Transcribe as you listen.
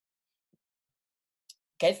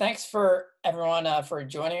Okay, thanks for everyone for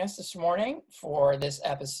joining us this morning for this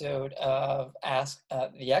episode of Ask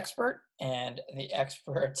the Expert. And the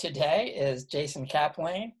expert today is Jason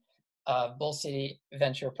Caplain of Bull City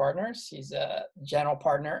Venture Partners. He's a general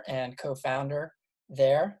partner and co-founder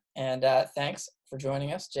there. And thanks for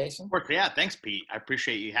joining us, Jason. Yeah, thanks, Pete. I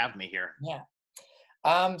appreciate you having me here.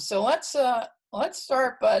 Yeah. So let's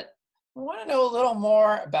start, but we want to know a little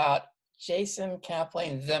more about Jason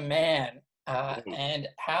Caplain, the man. And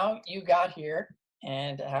how you got here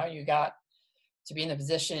and how you got to be in the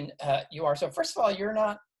position you are. So first of all, you're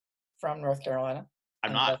not from North Carolina.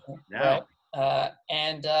 I'm not. No.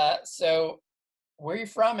 Right? So where are you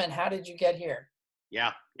from and how did you get here?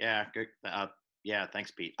 Yeah. Good. Yeah.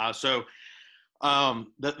 Thanks, Pete.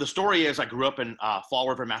 The story is I grew up in Fall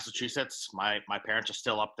River, Massachusetts. My parents are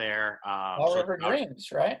still up there. Fall River Dreams,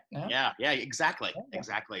 right? No? Yeah, exactly. Yeah.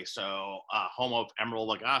 Exactly. So home of Emerald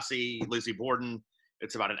Lagasse, Lizzie Borden.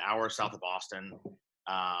 It's about an hour south of Boston.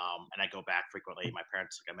 And I go back frequently. My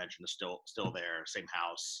parents, like I mentioned, are still there, same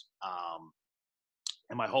house.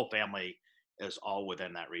 And my whole family is all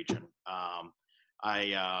within that region. I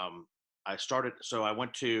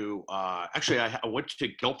went to, I went to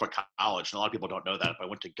Guilford College, and a lot of people don't know that, but I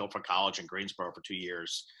went to Guilford College in Greensboro for 2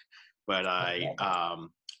 years, but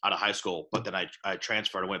out of high school, but then I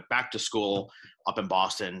transferred. I went back to school up in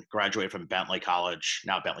Boston, graduated from Bentley College,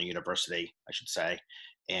 now Bentley University, I should say,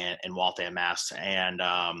 in Waltham, Mass. And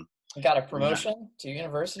you got a promotion to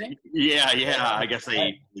university? Yeah. I guess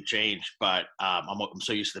they changed, but I'm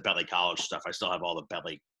so used to the Bentley College stuff. I still have all the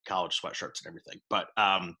Bentley College sweatshirts and everything. But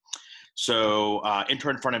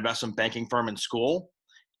interned for an investment banking firm in school,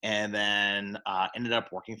 and then ended up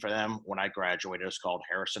working for them when I graduated. It's called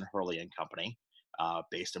Harrison Hurley and Company,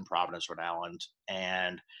 based in Providence, Rhode Island.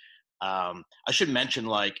 And I should mention,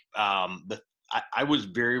 I was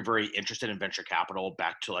very, very interested in venture capital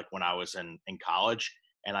back to like when I was in college.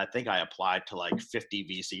 And I think I applied to like 50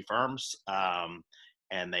 VC firms,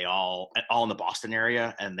 and they all in the Boston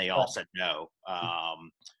area, and they all said no.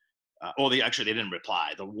 They didn't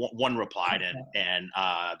reply. The one replied, and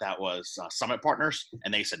that was Summit Partners,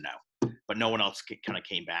 and they said no, but no one else kind of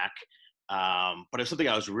came back. But it's something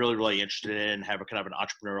I was really, really interested in. Have a kind of an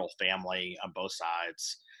entrepreneurial family on both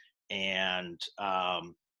sides, and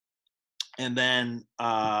then.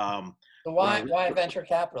 So why venture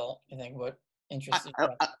capital? You think what interested you?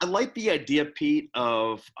 I like the idea, Pete,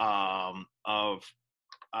 of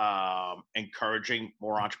encouraging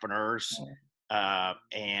more entrepreneurs.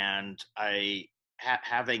 And I,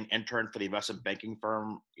 having interned for the investment banking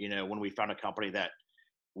firm, when we found a company that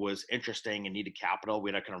was interesting and needed capital,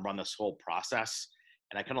 we had to kind of run this whole process.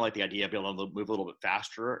 And I kind of like the idea of being able to move a little bit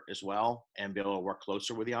faster as well and be able to work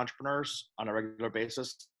closer with the entrepreneurs on a regular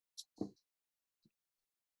basis.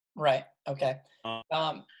 Right. Okay.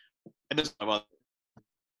 And this,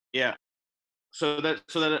 yeah. So then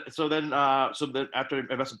after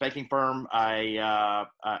investment banking firm, I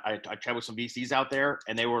chatted with some VCs out there,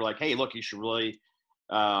 and they were like, "Hey, look, you should really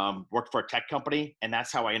work for a tech company." And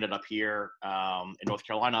that's how I ended up here in North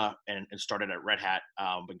Carolina and started at Red Hat.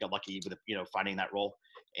 But got lucky with finding that role,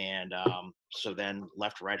 and so then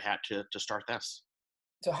left Red Hat to start this.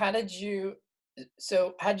 So how'd you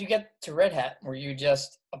get to Red Hat? Were you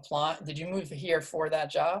just applying? Did you move here for that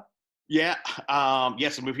job? Yeah.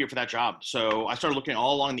 Yes, I moved here for that job. So I started looking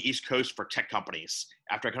all along the East Coast for tech companies.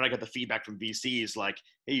 After I kind of got the feedback from VCs, like,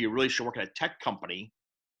 hey, you really should work at a tech company.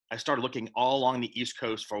 I started looking all along the East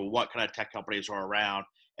Coast for what kind of tech companies were around,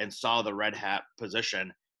 and saw the Red Hat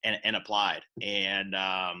position and applied. And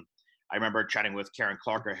I remember chatting with Karen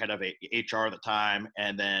Clark, our head of HR at the time,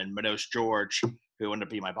 and then Manoj George, who ended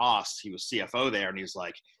up being my boss. He was CFO there, and he's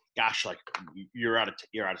like, gosh, like you're out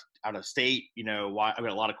of state, why? I've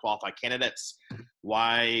got a lot of qualified candidates.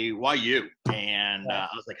 Why you? And I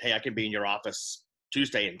was like, hey, I can be in your office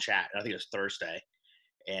Tuesday and chat. And I think it was Thursday.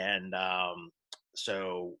 And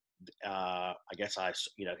so I guess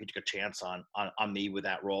he took a chance on me with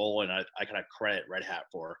that role. And I kind of credit Red Hat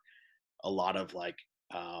for a lot of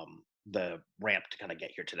the ramp to kind of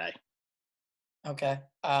get here today. Okay.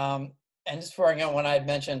 And just before I go, when I had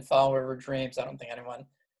mentioned Fall River Dreams, I don't think anyone,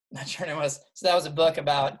 not sure it was. So that was a book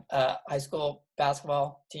about high school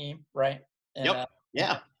basketball team, right? And, yep.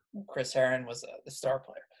 Yeah. Chris Herron was the star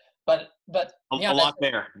player, but a lot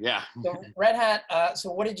there. Yeah. So Red Hat.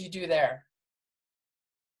 So what did you do there?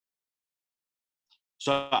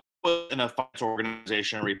 So I was in a finance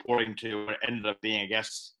organization reporting to what ended up being, I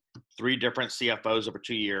guess, 3 different CFOs over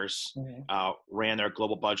 2 years. Mm-hmm. Ran their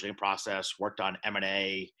global budgeting process, worked on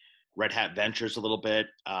M&A, Red Hat Ventures a little bit.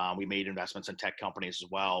 We made investments in tech companies as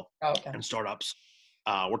well, and startups.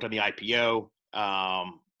 Worked on the IPO,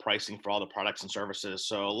 pricing for all the products and services.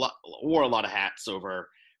 So wore a lot of hats over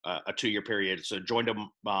a 2-year period. So joined them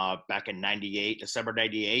back in December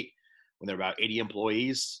 98, when there were about 80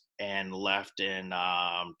 employees, and left in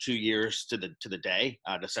 2 years to the day,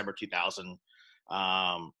 December 2000,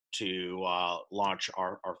 to launch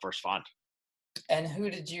our first fund. And who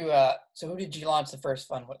did you who did you launch the first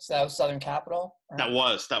fund with? So that was Southern Capital, right? That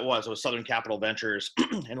was it was Southern Capital Ventures,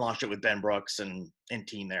 and launched it with Ben Brooks and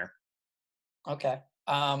team there. Okay.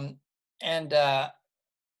 And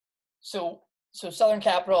so Southern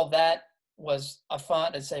Capital, that was a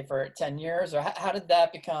fund, let's say, for 10 years, or how did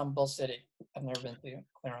that become Bull City? I've never been too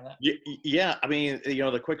clear on that. Yeah, I mean,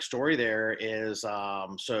 the quick story there is,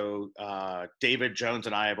 David Jones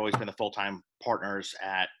and I have always been the full-time partners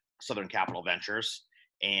at Southern Capital Ventures,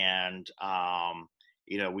 and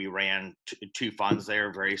we ran two funds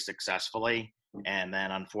there very successfully, and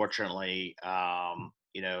then unfortunately,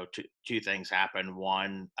 two things happened.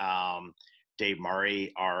 One, Dave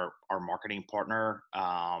Murray, our marketing partner,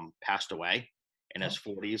 passed away in his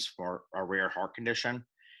 40s for a rare heart condition,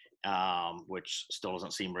 which still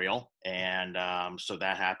doesn't seem real. And so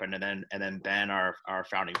that happened. And then Ben, our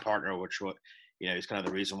founding partner, which he's kind of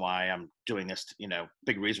the reason why I'm doing this,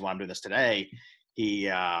 big reason why I'm doing this today. He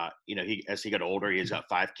as he got older, he's got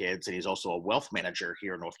 5 kids, and he's also a wealth manager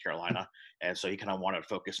here in North Carolina. And so he kind of wanted to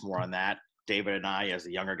focus more on that. David and I, as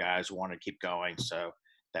the younger guys, wanted to keep going. So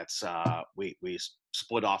that's we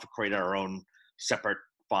split off and created our own separate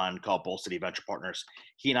fund called Bull City Venture Partners.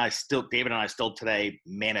 David and I still today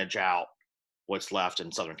manage out what's left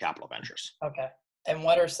in Southern Capital Ventures. Okay. And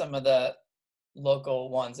what are some of the local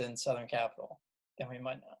ones in Southern Capital that we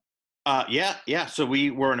might know? Yeah. So we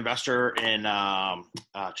were an investor in,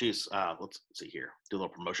 let's see here, do a little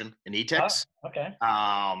promotion in ETIX. Oh, okay.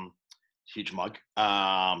 Huge mug.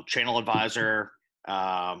 Channel Advisor,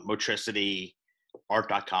 Motricity,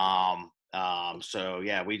 Art.com. So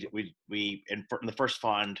yeah, we in the first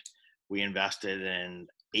fund, we invested in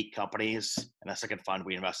 8 companies, and the second fund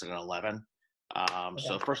we invested in 11.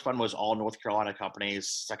 So the first fund was all North Carolina companies.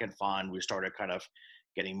 Second fund, we started kind of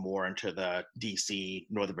getting more into the DC,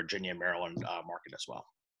 Northern Virginia, Maryland market as well.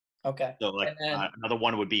 Okay. So another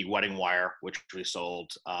one would be Wedding Wire, which we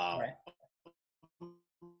sold. Right.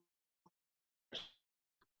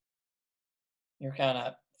 You're kind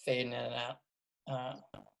of fading in and out.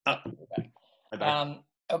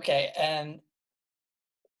 Okay. And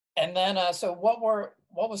then so what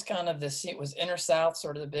was kind of was InterSouth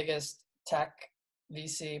sort of the biggest tech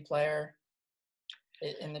VC player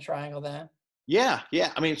in the triangle then? Yeah.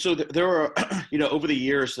 I mean, so there were, over the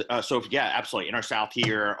years, absolutely. InterSouth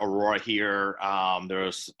here, Aurora here. There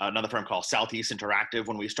was another firm called Southeast Interactive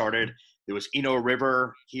when we started. There was Eno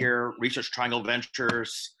River here, Research Triangle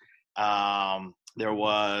Ventures. There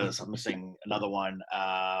was, I'm missing another one.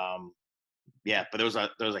 But there was a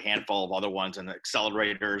handful of other ones, and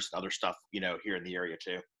accelerators, other stuff, here in the area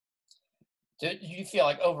too. Do you feel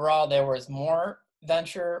like overall there was more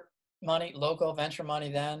venture money, local venture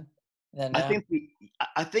money then than now?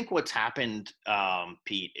 I think what's happened,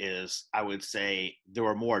 Pete, is I would say there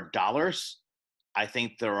are more dollars. I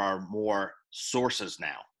think there are more sources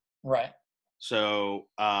now. Right. So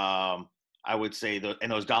I would say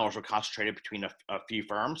and those dollars were concentrated between a few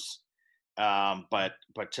firms. But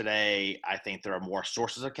today, I think there are more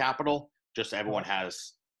sources of capital. Just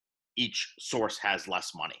each source has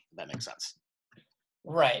less money. If that makes sense.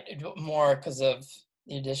 Right. More because of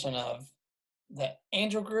the addition of the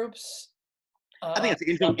angel groups. I think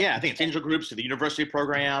it's angel groups to the university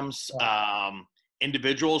programs,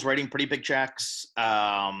 individuals writing pretty big checks,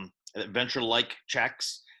 venture-like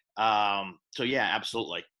checks. So yeah,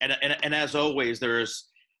 absolutely. And as always, there's,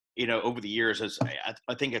 over the years,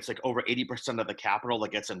 I think it's like over 80% of the capital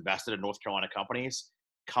that gets invested in North Carolina companies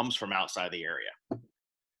comes from outside the area.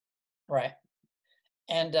 Right.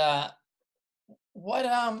 And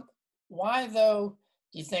why though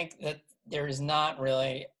do you think that there is not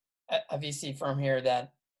really a VC firm here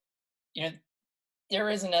that, there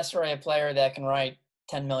is an SRA player that can write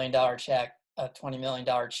 $10 million check, a $20 million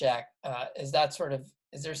check. Is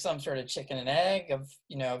there some sort of chicken and egg of,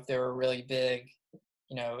 if they were really big,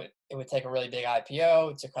 it would take a really big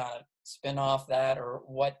IPO to kind of spin off that, or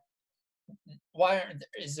what? Why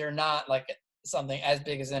is there not like something as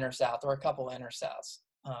big as InterSouth or a couple of InterSouths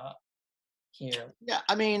here? Yeah,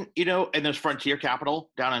 I mean, and there's Frontier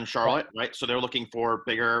Capital down in Charlotte, right? So they're looking for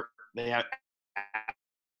bigger. They have.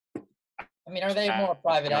 I mean, are they more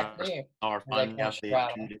private equity? They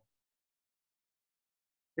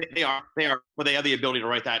are, but they have the ability to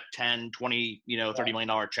write that 10, 20, $30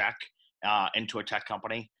 million check into a tech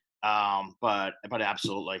company. But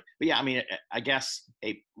absolutely. But yeah, I mean, I guess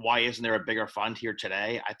why isn't there a bigger fund here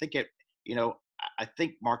today? I think you know, I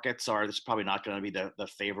think markets are. This is probably not going to be the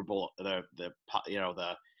favorable the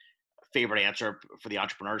favorite answer for the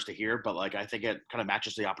entrepreneurs to hear, but like I think it kind of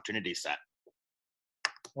matches the opportunity set.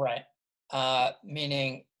 Right.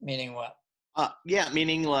 Meaning what? Yeah,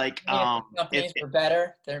 meaning like I mean, if the companies were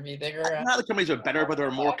better, there'd be bigger. not the companies are better, but there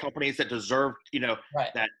are more companies that deserve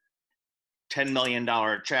Right. that $10 million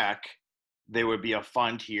check. There would be a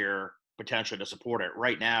fund here potentially to support it.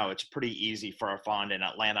 Right now, it's pretty easy for a fund in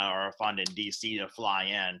Atlanta or a fund in DC to fly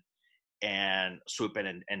in and swoop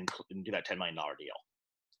in and do that $10 million deal.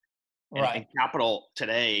 Right. And capital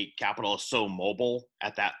today, capital is so mobile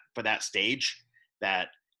for that stage that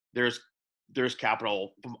there's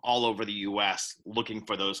capital from all over the U.S. looking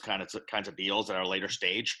for those kinds of deals at our later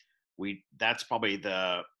stage. That's probably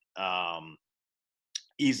the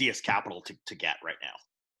easiest capital to get right now.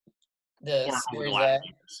 The Or over the Series last A.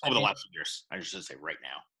 years. I Over the mean, last years, I should say right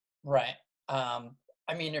now. right.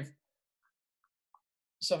 I mean, if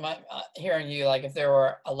so, my hearing you, like, if there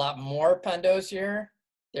were a lot more pendos here,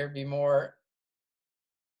 there'd be more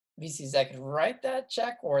VCs that could write that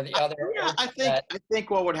check, or the other, Yeah, or that. I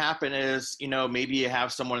think what would happen is maybe you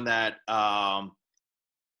have someone that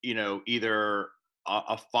either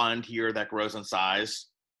a fund here that grows in size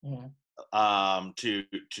Mhm. to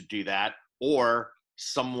do that, or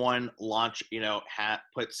someone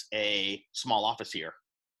puts a small office here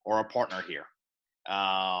or a partner here.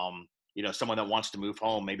 Someone that wants to move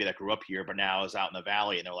home, maybe that grew up here but now is out in the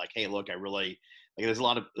valley, and they're like, hey, look, I really like. There's a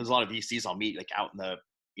lot of VCs I'll meet like out in the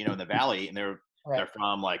in the valley, and they're Right.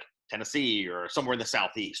 from like Tennessee or somewhere in the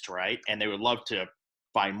southeast, right? And they would love to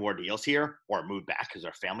find more deals here or move back because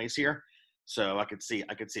their family's here. So I could see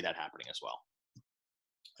that happening as well.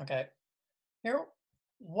 Okay. Here,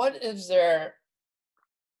 what is there?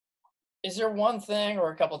 Is there one thing or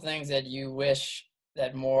a couple things that you wish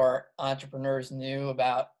that more entrepreneurs knew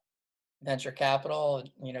about venture capital?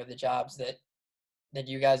 The jobs that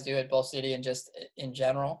you guys do at Bull City, and just in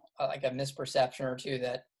general, like a misperception or two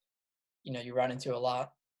that you run into a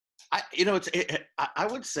lot. I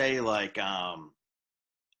would say like I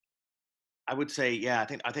would say, yeah, I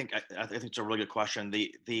think it's a really good question.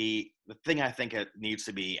 The thing I think it needs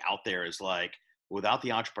to be out there is like, without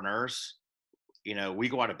the entrepreneurs, we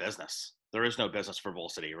go out of business. There is no business for Bull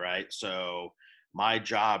City, right? So my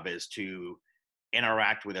job is to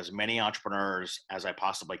interact with as many entrepreneurs as I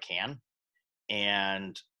possibly can.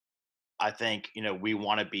 And I think, we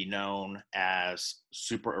want to be known as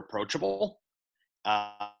super approachable.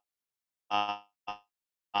 Uh, uh,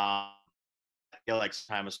 uh, feel like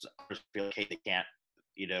sometimes I feel like, hey, they can't,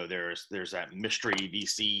 there's that mystery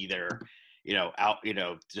VC there, out,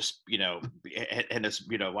 just, in this,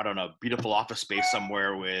 I don't know, beautiful office space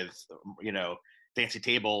somewhere with, fancy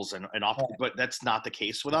tables and off, but that's not the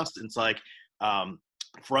case with us. It's like,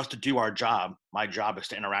 for us to do our job, my job is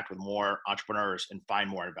to interact with more entrepreneurs and find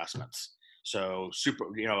more investments. So super,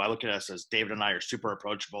 I look at us as David and I are super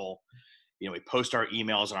approachable. We post our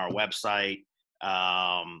emails on our website.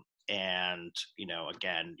 And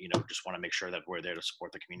again, just want to make sure that we're there to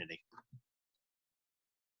support the community.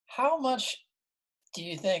 How much do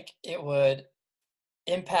you think it would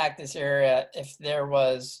impact this area if there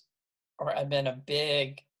was, or had been, a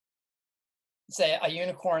big, say, a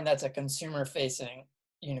unicorn that's a consumer facing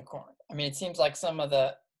unicorn? I mean, it seems like some of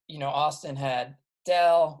the, Austin had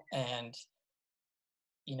Dell and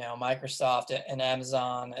Microsoft and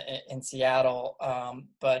Amazon in Seattle,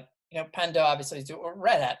 but Pendo obviously is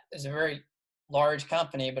Red Hat is a very large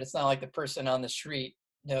company, but it's not like the person on the street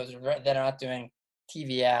knows they're not doing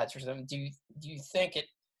TV ads or something. Do you think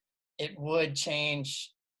it would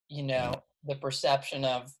change the perception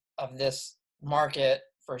of this market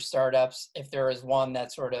for startups if there is one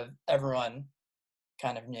that sort of everyone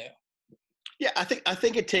kind of knew? Yeah, I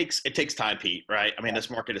think it takes time, Pete. Right? I mean, this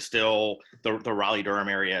market is still the Raleigh Durham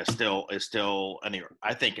area is still in the,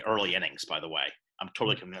 I think, early innings. By the way, I'm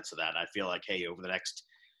totally convinced of that. I feel like, hey, over the next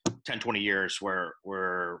 10, 20 years, we're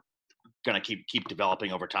gonna keep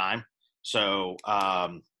developing over time. So,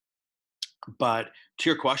 but to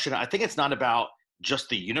your question, I think it's not about just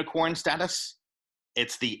the unicorn status;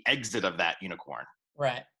 it's the exit of that unicorn.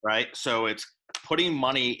 Right. Right. So it's putting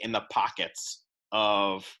money in the pockets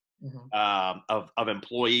of of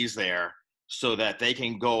employees there so that they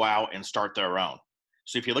can go out and start their own.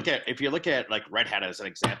 So if you look at like Red Hat as an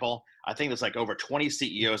example, I think there's like over 20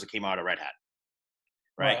 CEOs that came out of Red Hat.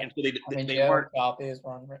 Right. And so they Joe weren't. Coffey is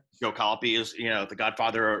one. Joe Coffey is, the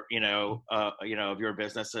godfather, of your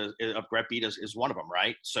business of GrepBeat is one of them.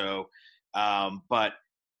 Right. So, but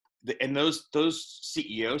and those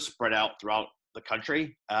CEOs spread out throughout the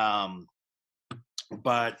country. But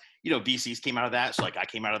VCs came out of that. So like I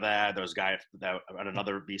came out of that. There was a guy that at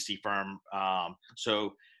another VC firm.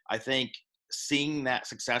 So I think seeing that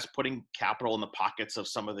success, putting capital in the pockets of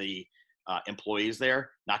some of the employees there,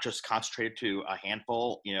 not just concentrated to a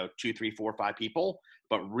handful, 2, 3, 4, 5 people,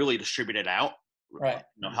 but really distributed out, Right.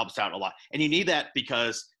 helps out a lot. And you need that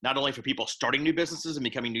because not only for people starting new businesses and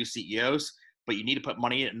becoming new CEOs, but you need to put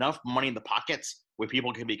enough money in the pockets where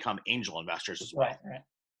people can become angel investors as well. Right.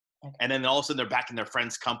 Okay. And then all of a sudden they're backing their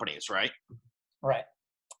friends' companies, right? Right.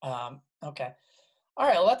 Okay. All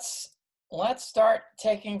right. Let's start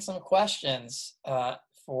taking some questions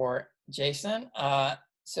for Jason.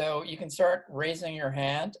 So you can start raising your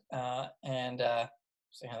hand and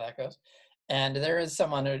see how that goes. And there is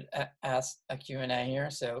someone who asked a Q&A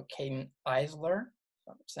here. So Caden Eisler, if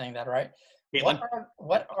I'm saying that right.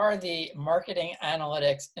 What are the marketing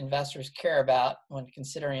analytics investors care about when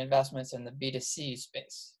considering investments in the B2C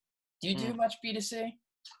space? Do you do much B2C?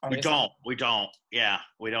 We don't. Yeah,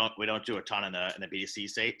 we don't do a ton in the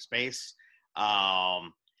B2C space.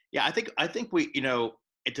 Yeah, I think we,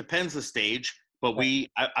 it depends the stage, but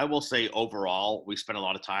I will say overall, we spend a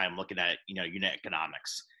lot of time looking at, unit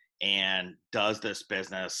economics, and does this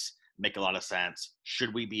business make a lot of sense?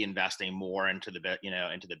 Should we be investing more into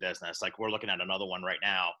the business? Like we're looking at another one right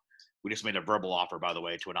now. We just made a verbal offer, by the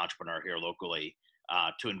way, to an entrepreneur here locally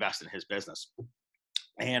to invest in his business.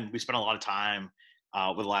 And we spent a lot of time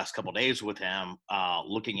over the last couple of days with him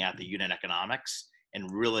looking at the unit economics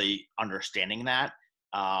and really understanding that.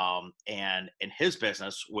 And in his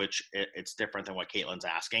business, which it's different than what Caitlin's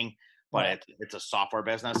asking, but it's a software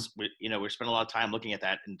business. We spend a lot of time looking at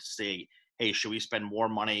that and to see, hey, should we spend more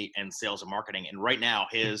money in sales and marketing? And right now,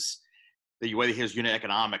 the way his unit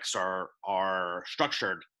economics are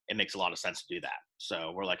structured, it makes a lot of sense to do that.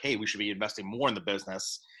 So we're like, hey, we should be investing more in the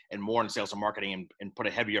business and more in sales and marketing and put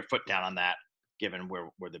a heavier foot down on that, given where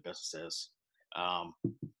the business is.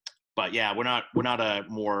 But yeah, we're not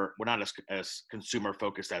as consumer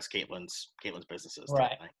focused as Caitlin's businesses. Right.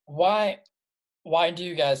 Definitely. Why do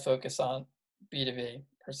you guys focus on B2B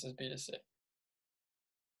versus B2C?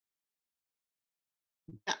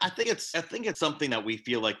 I think it's something that we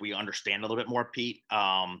feel like we understand a little bit more, Pete.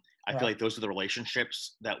 I feel like those are the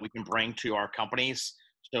relationships that we can bring to our companies.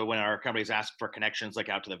 So when our companies ask for connections, like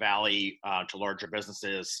out to the Valley, to larger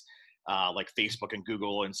businesses, like Facebook and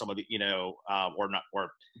Google and some of the,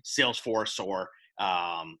 or Salesforce or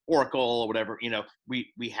Oracle or whatever,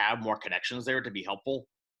 we have more connections there to be helpful.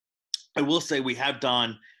 I will say we have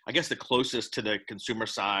done, I guess the closest to the consumer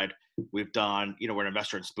side, we've done, we're an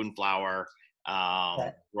investor in Spoonflower.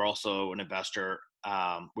 We're also an investor.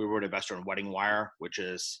 We were an investor in Wedding Wire, which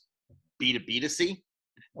is B2B2C.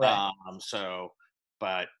 Right.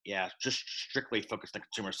 But yeah, just strictly focused on the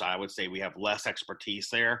consumer side, I would say we have less expertise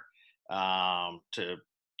there to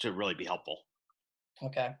really be helpful.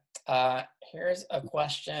 Okay. Here's a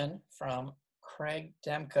question from Craig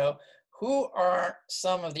Demko. Who are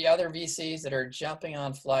some of the other VCs that are jumping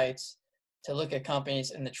on flights to look at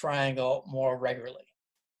companies in the triangle more regularly?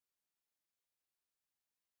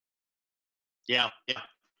 Yeah.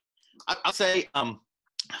 I'll say, I'm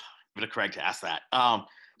going to Craig to ask that.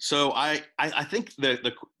 So I think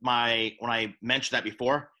when I mentioned that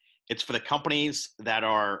before, it's for the companies that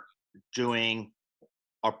are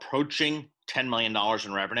approaching $10 million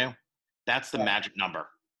in revenue. That's the magic number.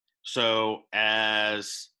 So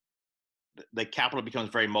as the capital becomes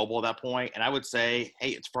very mobile at that point, and I would say,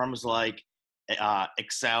 hey, it's firms like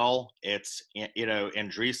Excel, it's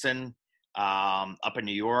Andreessen up in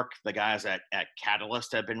New York. The guys at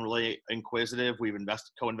Catalyst have been really inquisitive. We've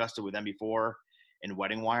co-invested with them before in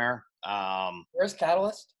Wedding Wire. Where's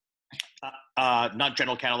Catalyst? Not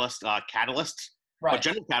General Catalyst, Catalyst. Right. But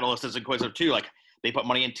General Catalyst is inquisitive too. Like they put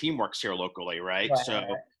money in Teamworks here locally, right? So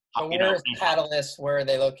where's Catalyst? Where are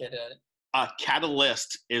they located?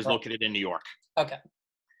 Catalyst is located in New York. Okay.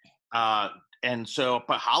 And so,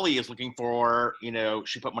 but Holly is looking for,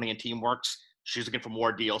 she put money in Teamworks. She's looking for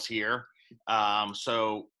more deals here.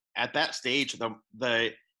 So at that stage,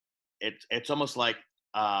 it's almost like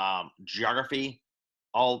geography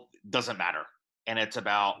all doesn't matter. And it's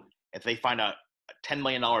about if they find a $10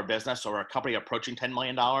 million business or a company approaching $10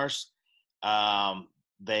 million, and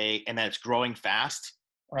then it's growing fast.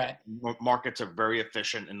 Right. Markets are very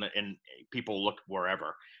efficient and people look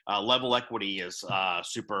wherever. Level Equity is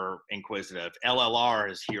super inquisitive. LLR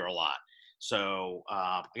is here a lot. So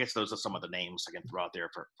I guess those are some of the names I can throw out there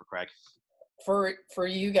for Craig. For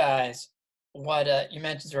you guys, what you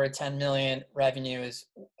mentioned sort of 10 million revenue is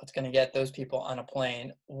what's going to get those people on a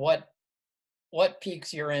plane. What what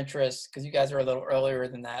piques your interest? Because you guys are a little earlier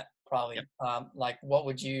than that, Yep. probably. Like, what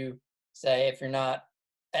would you say if you're not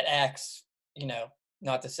at X?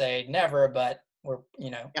 Not to say never, but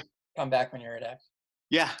Yeah. come back when you're at X.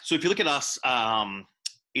 Yeah. So if you look at us, over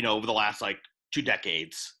the last like 2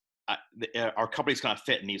 decades, our companies kind of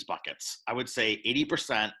fit in these buckets. I would say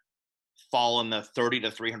 80% fall in the 30 to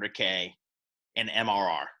 300K in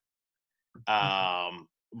MRR,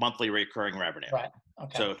 monthly recurring revenue. Right.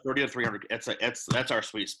 Okay. So 30 to 300, that's our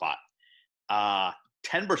sweet spot.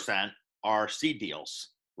 10% are seed deals,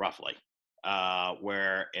 roughly,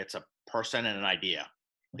 where it's a person and an idea.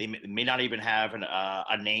 They may not even have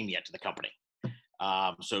a name yet to the company.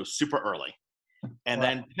 So super early. And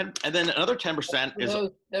Right. then another 10% For is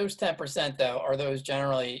those 10% though, are those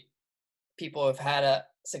generally people who've had a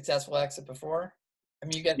successful exit before? I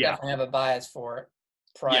mean, you guys yeah, definitely have a bias for it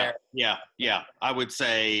yeah, prior. yeah. I would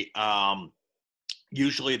say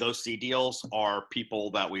usually those seed deals are people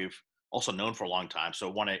that we've also known for a long time. So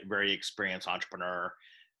one very experienced entrepreneur,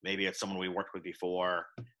 maybe it's someone we worked with before,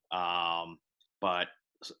 but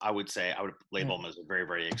I would say I would label Mm, them as a very,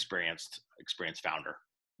 very experienced founder.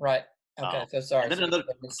 right. Um, Okay. So and sorry. then So another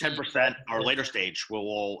the seed, 10% are later stage where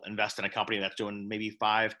we'll invest in a company that's doing maybe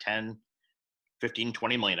 5, 10, 15,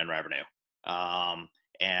 20 million in revenue. Um,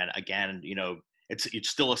 and again, it's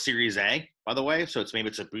still a series A, by the way. So it's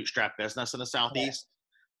a bootstrap business in the right. Southeast.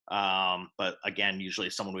 But again, usually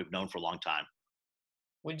someone we've known for a long time.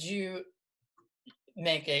 Would you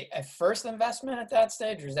make a first investment at that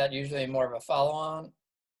stage, or is that usually more of a follow-on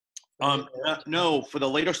for you? No, for the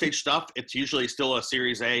later stage stuff, it's usually still a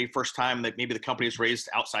Series A. First time that maybe the company's raised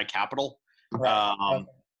outside capital. Right. Um, Okay.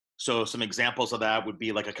 so some examples of that would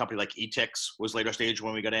be like a company like Etix was later stage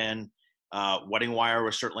when we got in. Wedding Wire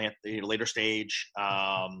was certainly at the later stage.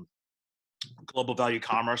 Global Value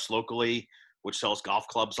Commerce locally, which sells golf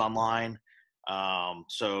clubs online.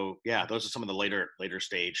 So yeah, those are some of the later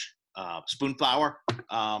stage. Spoonflower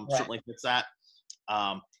Right. certainly fits that.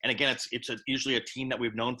 And again, usually a team that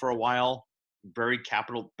we've known for a while, very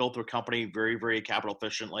capital built their company very, very capital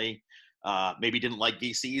efficiently. Maybe didn't like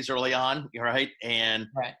VCs early on, right? And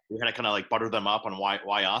Right. we had to kind of like butter them up on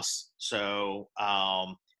why us. So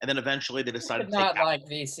and then eventually they Who decided could to take not like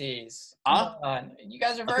VCs? Come huh? on, you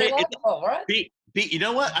guys are very Okay, likable, right? You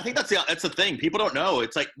know what? I think that's the thing. People don't know.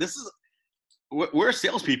 It's like this is we're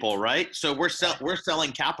salespeople, right? So Right. we're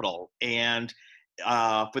selling capital, and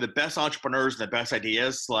for the best entrepreneurs and the best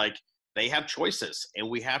ideas, like they have choices, and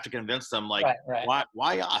we have to convince them, like Right. Right.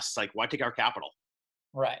 why us? Like why take our capital?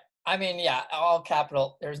 Right. I mean, yeah, all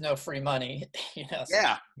capital. There's no free money, so there's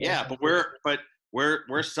Yeah, some but free.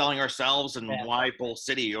 we're selling ourselves and Yeah. why Bull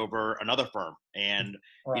City over another firm, and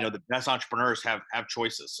Right. the best entrepreneurs have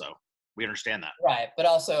choices, so we understand that. Right. But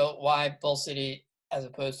also, why Bull City as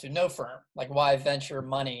opposed to no firm? Like, why venture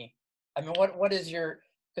money? I mean, what is your?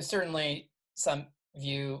 Because certainly some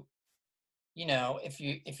view, if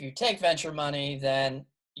you take venture money, then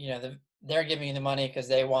they're giving you the money because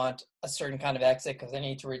they want a certain kind of exit because they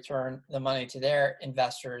need to return the money to their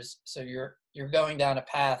investors. So you're going down a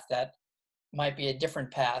path that might be a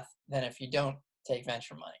different path than if you don't take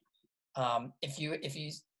venture money. If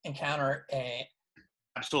you encounter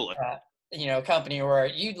Absolutely. uh, a company where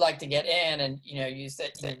you'd like to get in, and you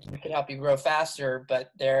said you could help you grow faster,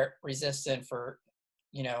 but they're resistant for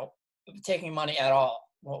you know taking money at all.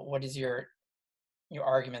 What is your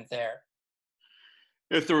argument there?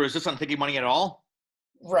 If there was this on taking money at all,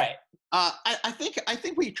 Right. I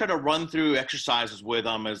think we try to run through exercises with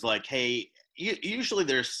them as like, hey, usually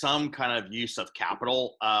there's some kind of use of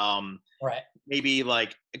capital. Right. Maybe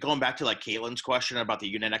like going back to like Caitlin's question about the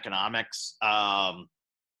unit economics.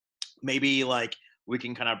 Maybe like we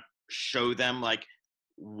can kind of show them like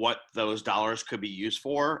what those dollars could be used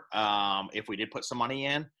for if we did put some money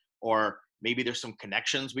in, or maybe there's some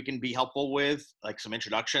connections we can be helpful with, like some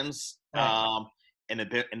introductions Right. in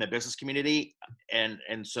the business community, and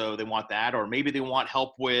so they want that, or maybe they want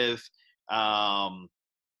help with um,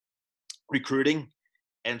 recruiting,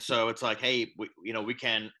 and so it's like, hey, we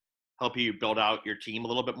can help you build out your team a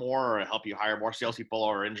little bit more, or help you hire more salespeople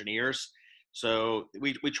or engineers. So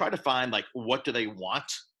we try to find like what do they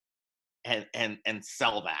want and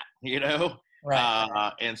sell that,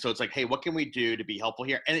 Right. and so it's like, hey, what can we do to be helpful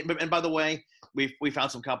here? And by the way, we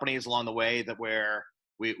found some companies along the way that where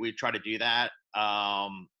we try to do that,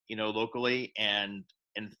 locally, and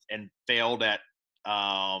failed at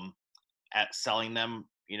selling them,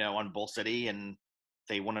 on Bull City, and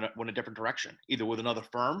they went a different direction, either with another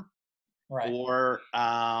firm, Right. or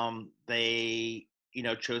they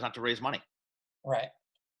chose not to raise money. Right.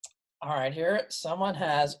 All right. Here, someone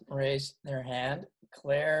has raised their hand.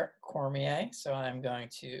 Claire Cormier. So I'm going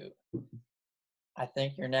to, I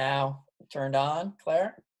think you're now turned on,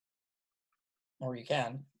 Claire, or you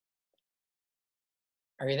can.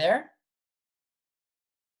 Are you there?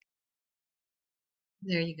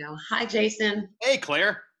 There you go. Hi, Jason. Hey,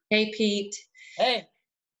 Claire. Hey, Pete. Hey.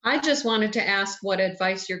 I just wanted to ask what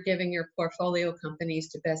advice you're giving your portfolio companies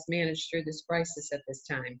to best manage through this crisis at this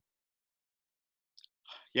time.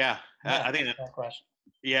 Yeah, Yeah, I think that question.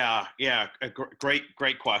 Yeah,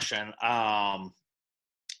 great question. I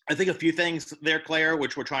think a few things there, Claire,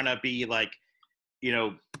 which we're trying to be like,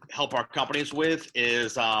 help our companies with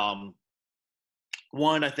is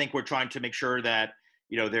one. I think we're trying to make sure that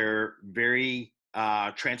they're very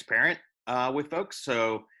transparent with folks.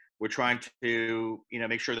 So we're trying to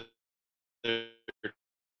make sure that they're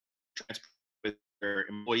transparent with their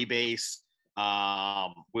employee base,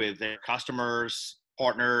 with their customers,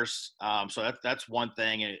 partners. So that's one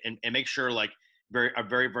thing, and make sure like a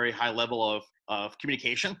very high level of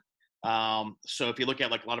communication. So if you look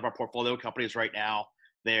at like a lot of our portfolio companies right now,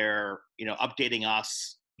 they're updating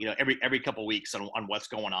us every couple of weeks on what's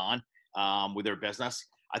going on with their business.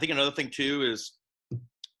 I think another thing too is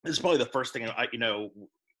this is probably the first thing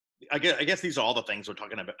I guess these are all the things we're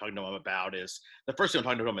talking to them about. Is the first thing I'm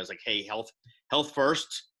talking to them is like, hey, health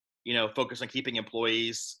first. Focus on keeping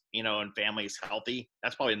employees, and families healthy.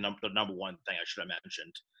 That's probably the number one thing I should have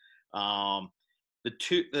mentioned.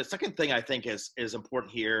 The second thing I think is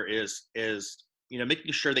important here is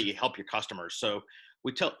making sure that you help your customers. So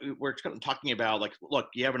we're talking about like, look,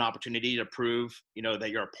 you have an opportunity to prove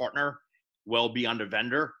that you're a partner well beyond a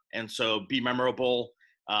vendor, and so be memorable.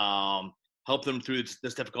 Help them through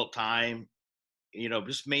this difficult time.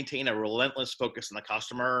 Just maintain a relentless focus on the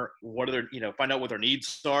customer. What are their, find out what their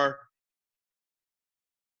needs are.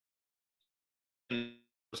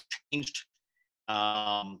 Changed.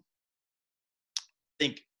 I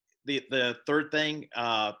think the third thing,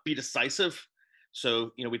 be decisive.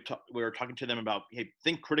 So we were talking to them about, hey,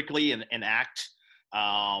 think critically and act.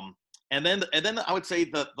 And then I would say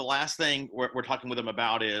the last thing we're talking with them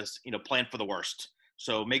about is plan for the worst.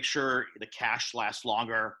 So make sure the cash lasts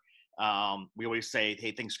longer. We always say,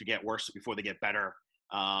 hey, things could get worse before they get better.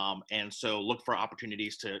 And so look for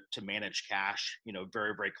opportunities to manage cash,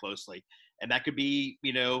 very closely. And that could be,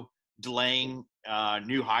 delaying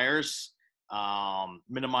new hires,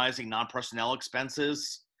 minimizing non-personnel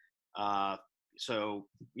expenses. So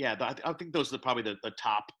yeah, I think those are probably the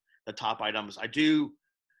top items. I do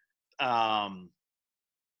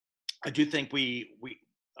think we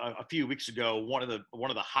a few weeks ago, one of the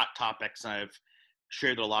hot topics, and I've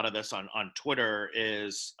shared a lot of this on Twitter,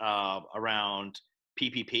 is around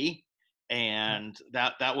PPP, and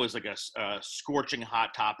that was like a scorching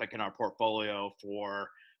hot topic in our portfolio for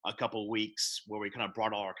a couple of weeks, where we kind of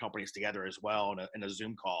brought all our companies together as well in a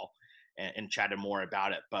Zoom call and chatted more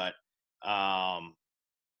about it. But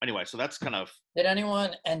anyway, so that's kind of. Did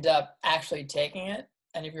anyone end up actually taking it?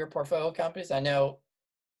 Any of your portfolio companies? I know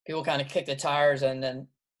people kind of kick the tires, and then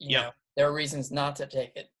there are reasons not to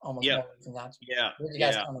take it. Almost more reasons not to. Where did you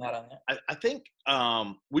guys come out on that? I think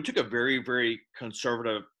we took a very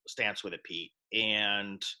conservative stance with it, Pete,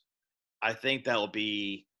 and I think that'll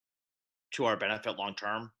be to our benefit long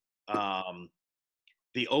term.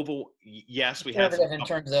 Yes, we have in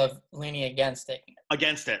terms of leaning against taking it.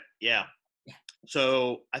 Against it, yeah.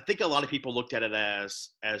 So I think a lot of people looked at it as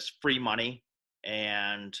free money,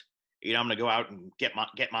 and I'm going to go out and get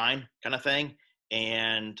mine kind of thing.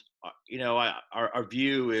 And our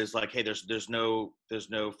view is like, hey, there's no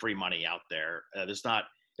free money out there. It's not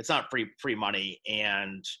free money,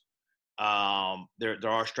 and there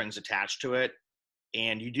are strings attached to it,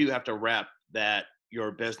 and you do have to rep that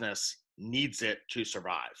your business needs it to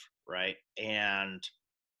survive, right? And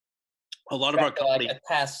a lot of our companies, like a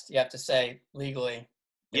test, you have to say legally.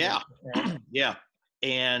 Yeah. Yeah.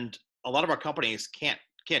 And a lot of our companies can't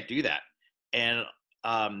do that. And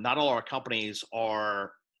not all our companies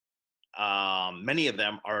are, many of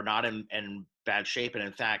them are not in bad shape. And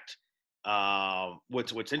in fact,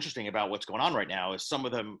 what's interesting about what's going on right now is some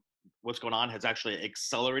of them, what's going on has actually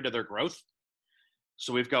accelerated their growth.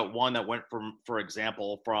 So we've got one that went from, for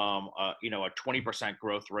example, from a 20%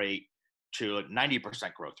 growth rate to a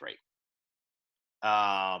 90% growth rate.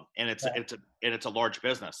 And it's a large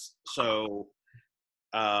business. So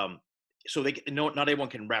they not everyone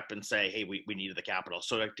can rep and say, hey, we needed the capital.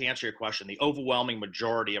 So to answer your question, the overwhelming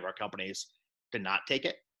majority of our companies did not take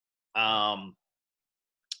it. But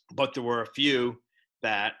there were a few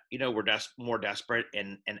that, were more desperate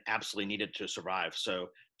and absolutely needed to survive. So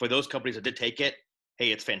for those companies that did take it,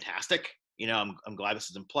 hey, it's fantastic. I'm glad this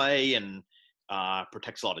is in play, and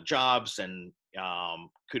protects a lot of jobs, and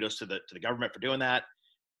Kudos to the government for doing that.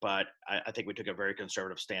 But I think we took a very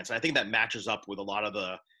conservative stance. And I think that matches up with a lot of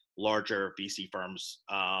the larger VC firms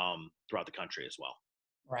throughout the country as well.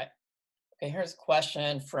 Right. Okay, here's a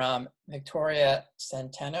question from Victoria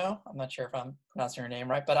Centeno. I'm not sure if I'm pronouncing her name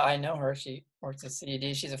right, but I know her. She works at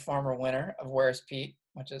CED. She's a former winner of Where's Pete,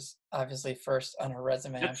 which is obviously first on her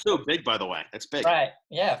resume. That's so big, by the way. That's big. Right.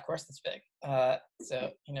 Yeah, of course it's big. So,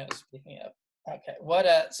 speaking of, okay. What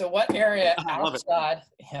area outside,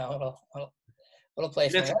 little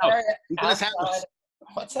placement. What area outside,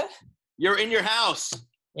 what's that? You're in your house.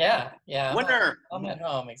 Yeah. Winner. I'm at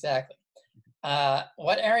home, exactly.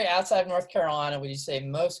 What area outside of North Carolina would you say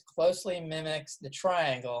most closely mimics the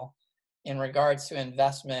triangle in regards to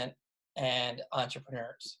investment and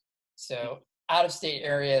entrepreneurs? So out of state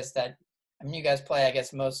areas that, you guys play, I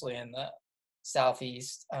guess, mostly in the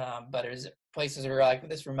Southeast, but there's places where you're like,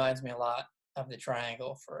 this reminds me a lot of the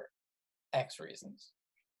triangle for X reasons.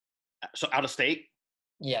 So out of state?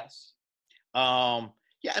 Yes.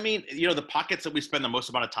 Yeah, the pockets that we spend the most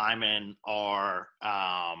amount of time in are,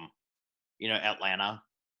 Atlanta,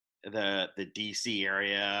 the DC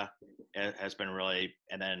area has been really,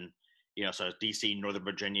 and then, so DC, Northern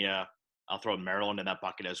Virginia, I'll throw Maryland in that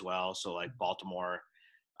bucket as well. So like Baltimore,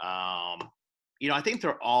 I think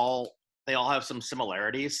they all have some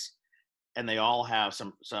similarities, and they all have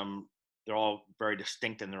they're all very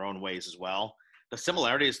distinct in their own ways as well. The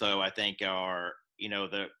similarities, though, I think are,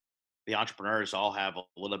 the entrepreneurs all have a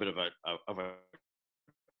little bit of a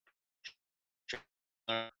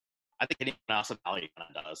I think anyone else in the Valley kind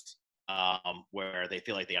of does, where they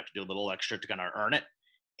feel like they have to do a little extra to kind of earn it.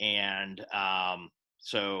 And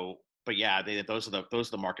but yeah, those are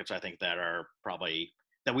the markets I think that are probably,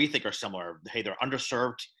 that we think are similar. Hey, they're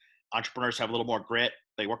underserved. Entrepreneurs have a little more grit.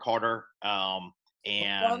 They work harder.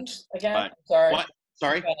 And again, but, sorry, what?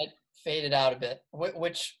 Sorry, it faded out a bit.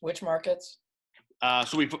 Which markets?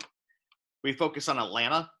 So we focus on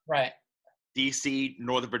Atlanta, right? DC,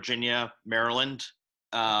 Northern Virginia, Maryland.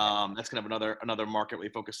 That's kind of another market we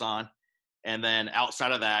focus on. And then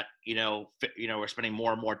outside of that, we're spending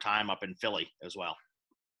more and more time up in Philly as well.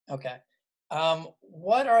 Okay.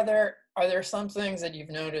 What are there some things that you've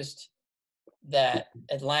noticed that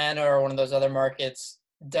Atlanta or one of those other markets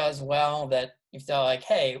does well that you felt like,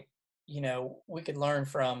 hey, we could learn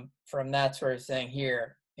from that sort of thing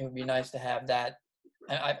here? It would be nice to have that.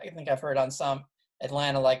 And I think I've heard on some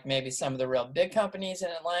Atlanta, like maybe some of the real big companies in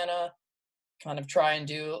Atlanta kind of try and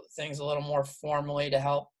do things a little more formally to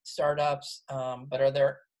help startups. But are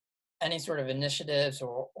there any sort of initiatives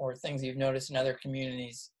or things you've noticed in other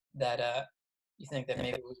communities that you think that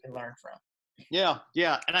maybe we can learn from? Yeah.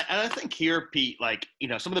 And I think here, Pete, like,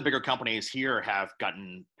 some of the bigger companies here have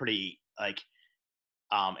gotten pretty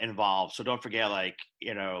involved. So don't forget, like,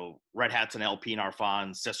 Red Hat's an LP in our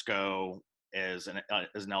fund. Cisco is an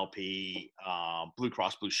LP. Blue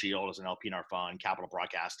Cross Blue Shield is an LP in our fund. Capital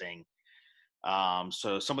Broadcasting.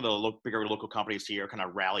 So some of the bigger local companies here kind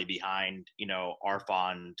of rally behind, our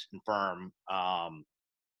fund and firm,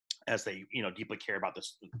 as they, deeply care about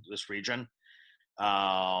this region.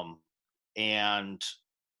 But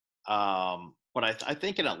I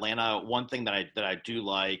think in Atlanta, one thing that I do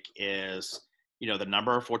like is, the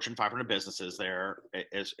number of Fortune 500 businesses there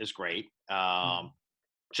is great.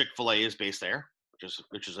 Chick-fil-A is based there,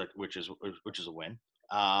 which is a win.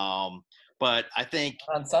 But I think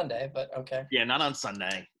on Sunday, but okay. Yeah, not on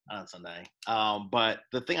Sunday. But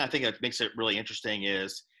the thing I think that makes it really interesting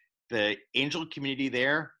is the angel community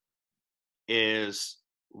there is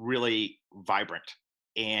really vibrant.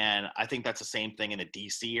 And I think that's the same thing in the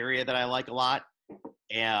DC area that I like a lot.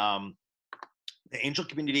 The angel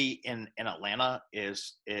community in Atlanta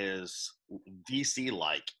is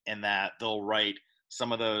VC-like, in that they'll write,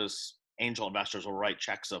 some of those angel investors will write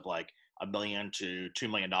checks of like $1 million to $2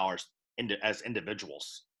 million as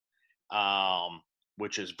individuals,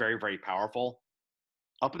 which is very, very powerful.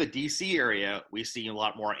 Up in the DC area, we see a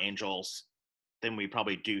lot more angels than we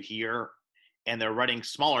probably do here. And they're writing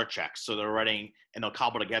smaller checks. So they're writing, and they'll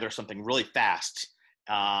cobble together something really fast.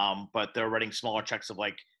 But they're writing smaller checks of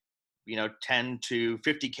like, 10 to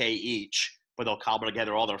 50K each, but they'll cobble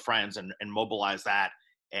together all their friends and mobilize that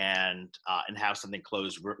and have something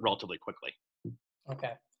closed relatively quickly.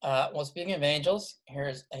 Okay. Well, speaking of angels,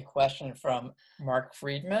 here's a question from Mark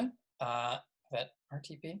Friedman at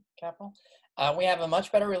RTP Capital. We have a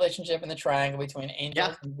much better relationship in the triangle between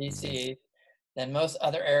angels and VCs than most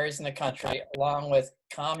other areas in the country, along with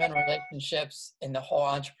common relationships in the whole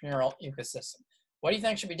entrepreneurial ecosystem. What do you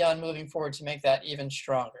think should be done moving forward to make that even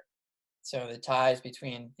stronger? So the ties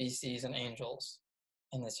between VCs and angels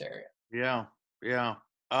in this area. Yeah.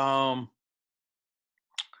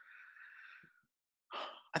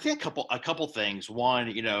 I think a couple things. One,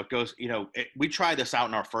 it goes, we tried this out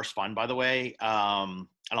in our first fund, by the way. I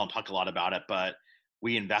don't talk a lot about it, but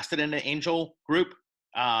we invested in an angel group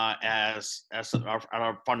as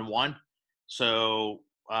our fund one. So,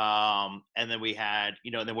 and then we had,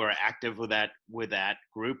 then we were active with that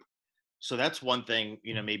group. So that's one thing,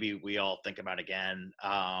 maybe we all think about again.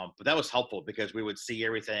 But that was helpful because we would see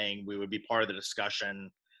everything. We would be part of the discussion.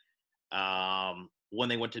 When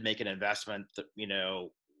they went to make an investment,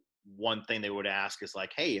 one thing they would ask is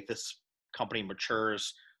like, hey, if this company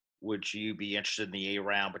matures, would you be interested in the A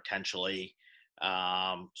round potentially?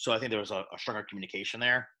 So I think there was a stronger communication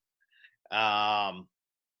there.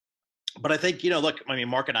 But I think, look, I mean,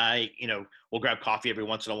 Mark and I, we'll grab coffee every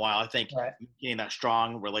once in a while. I think Right. maintaining that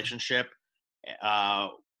strong relationship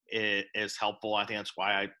is helpful. I think that's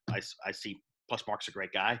why I see, plus Mark's a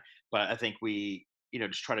great guy, but I think we,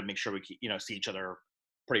 just try to make sure we, see each other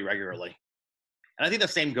pretty regularly. And I think the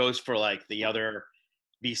same goes for like the other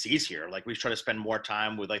VCs here. Like we try to spend more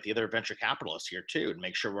time with like the other venture capitalists here too, and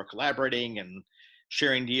make sure we're collaborating and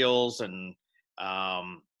sharing deals. And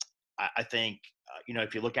I think,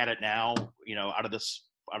 if you look at it now, out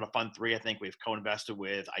of Fund 3, I think we've co-invested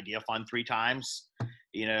with Idea Fund 3 times,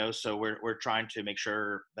 so we're trying to make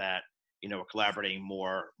sure that, we're collaborating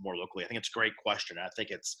more locally. I think it's a great question.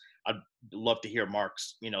 I'd love to hear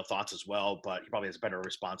Mark's, thoughts as well, but he probably has a better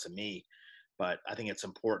response than me. But I think it's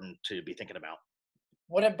important to be thinking about.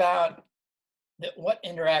 What about what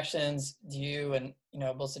interactions do you and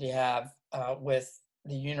Bull have with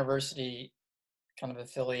the university kind of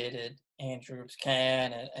affiliated Andrew groups,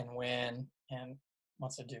 Can and Win and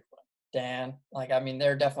what's it do? Dan? Like, I mean,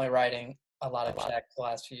 they're definitely writing a lot of checks the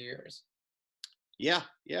last few years. Yeah,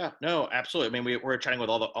 no, absolutely. I mean, we're chatting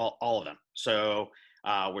with all of them. So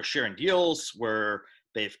we're sharing deals.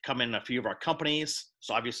 They've come in a few of our companies.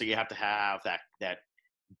 So obviously, you have to have that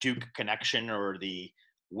Duke connection or the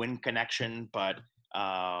Win connection. But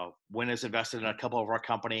Win has invested in a couple of our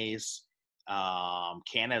companies.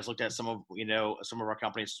 Can has looked at some of our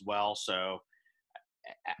companies as well. So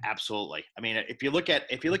absolutely. I mean, if you look at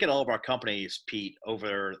all of our companies, Pete,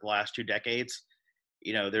 over the last 2 decades,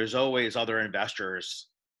 there's always other investors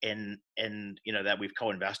in that we've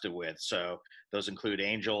co-invested with. So those include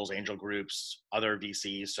angels, angel groups, other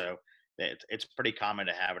VCs. So it's pretty common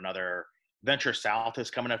to have another. Venture South has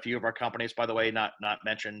come in a few of our companies, by the way, not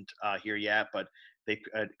mentioned here yet, but they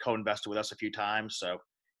co-invested with us a few times. So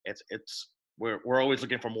we're always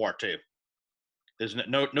looking for more too. There's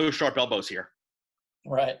no sharp elbows here.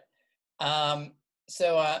 Right.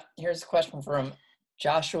 So here's a question from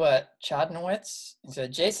Joshua Chodnowitz. He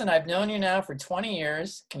said, Jason, I've known you now for 20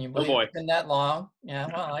 years. Can you believe it's been that long? Yeah,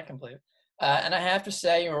 well, I can believe it. And I have to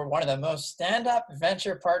say, you were one of the most stand-up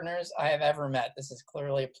venture partners I have ever met. This is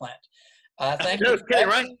clearly a plant. Thank you for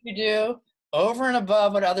everything you do over and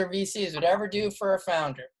above what other VCs would ever do for a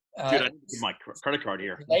founder. Dude, I need my credit card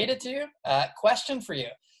here. Related to you. Question for you.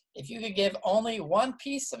 If you could give only one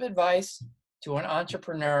piece of advice to an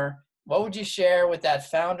entrepreneur, what would you share with that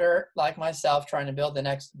founder like myself trying to build the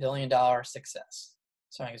next billion-dollar success?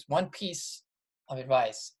 So I guess one piece of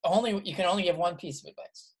advice. You can only give one piece of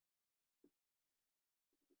advice.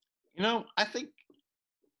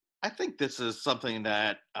 I think this is something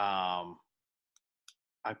that I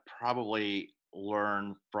probably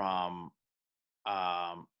learned from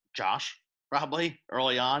Josh probably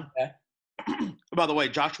early on. Okay. By the way,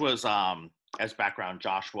 Josh was as background,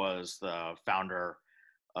 Josh was the co-founder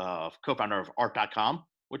of art.com,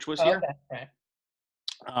 which was here. Okay.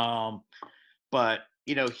 But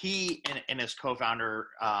he and his co-founder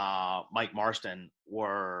Mike Marston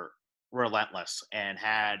were relentless and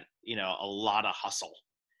had a lot of hustle.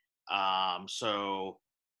 So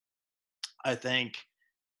I think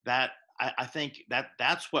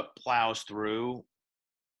that's what plows through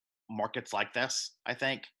markets like this, I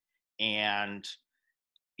think. And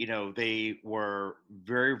they were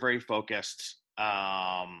very, very focused,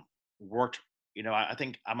 worked,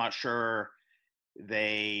 I'm not sure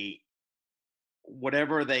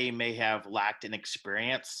whatever they may have lacked in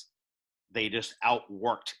experience, they just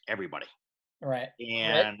outworked everybody. Right.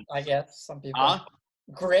 And grit, I guess some people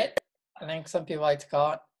grit, I think some people like to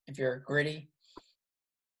call it, if you're gritty.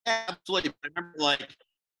 Absolutely. I remember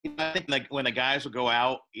I think when the guys would go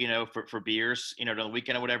out, for beers, during the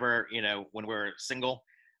weekend or whatever, when we were single,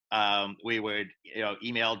 we would,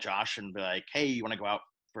 email Josh and be like, hey, you want to go out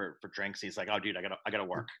for drinks? He's like, oh dude, I gotta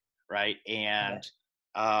work. Right. And,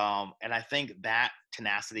 and I think that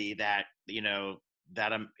tenacity that,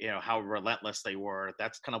 how relentless they were,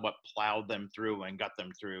 that's kind of what plowed them through and got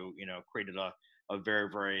them through, created a very,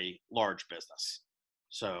 very large business.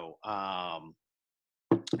 So,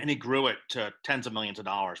 And he grew it to tens of millions of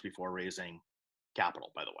dollars before raising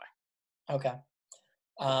capital, by the way. Okay.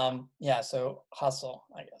 Yeah, so hustle,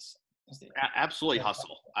 I guess. Absolutely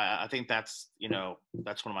hustle. I think that's,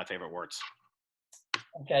 that's one of my favorite words.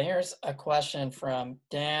 Okay, here's a question from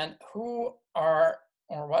Dan. Who are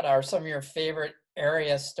or what are some of your favorite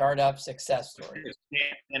area startup success stories?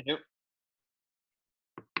 And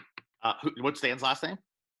what's Dan's last name?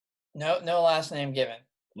 No last name given.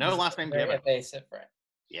 No last name Very given. evasive, right?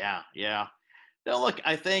 Yeah. No, look,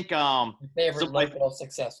 I think Favorite local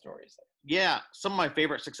success stories. some of my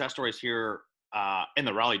favorite success stories here in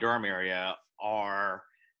the Raleigh Durham area are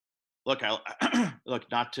look,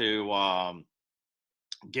 not to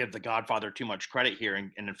give the Godfather too much credit here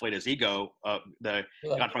and inflate his ego, the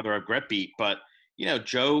Godfather of GrepBeat, but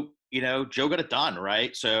Joe got it done,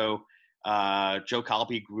 right? So Joe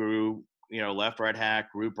Caplain grew, left, right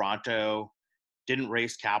hack, grew Bronto, didn't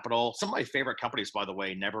raise capital. Some of my favorite companies, by the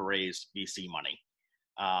way, never raised VC money,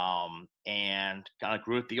 and kind of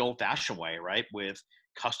grew it the old-fashioned way, right, with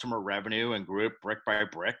customer revenue, and grew it brick by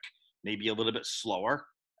brick, maybe a little bit slower,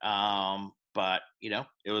 but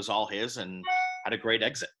it was all his, and had a great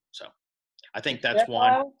exit. So I think that's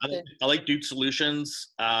one. I like Dude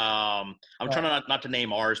Solutions. I'm trying not to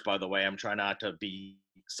name ours, by the way. I'm trying not to be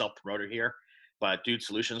self-promoter here, but Dude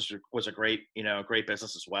Solutions was a great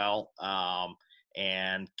business as well.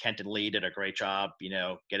 And Kent and Lee did a great job,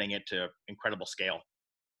 getting it to incredible scale.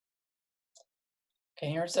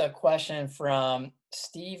 Okay, here's a question from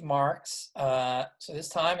Steve Marks. So this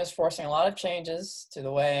time is forcing a lot of changes to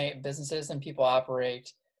the way businesses and people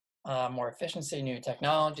operate, more efficiency, new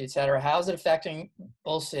technology, et cetera. How is it affecting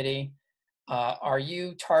Bull City? Are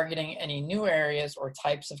you targeting any new areas or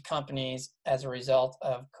types of companies as a result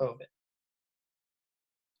of COVID?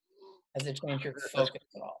 Has it changed your focus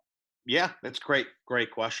at all? Yeah, that's great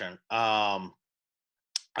question.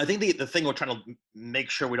 I think the thing we're trying to make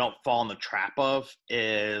sure we don't fall in the trap of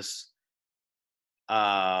is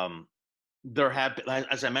there have been,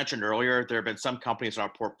 as I mentioned earlier, there have been some companies in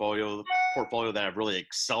our portfolio that have really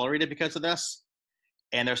accelerated because of this.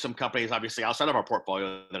 And there's some companies obviously outside of our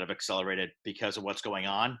portfolio that have accelerated because of what's going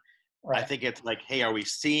on. Right. I think it's like, hey, are we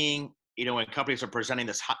seeing, when companies are presenting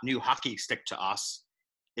this new hockey stick to us,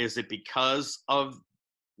 is it because of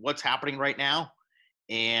what's happening right now?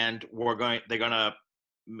 And they're going to,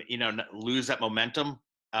 lose that momentum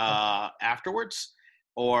afterwards,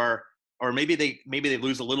 or maybe they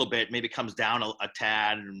lose a little bit, maybe it comes down a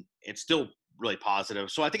tad, and it's still really positive.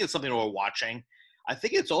 So I think it's something we're watching. I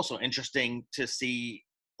think it's also interesting to see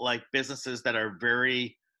like businesses that are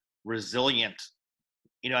very resilient.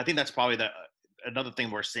 I think that's probably another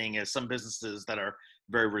thing we're seeing is some businesses that are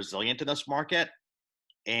very resilient in this market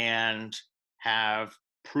and have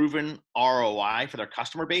proven ROI for their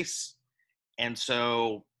customer base. And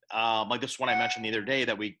so, like this one I mentioned the other day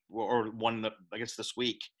this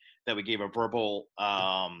week that we gave a verbal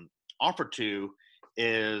offer to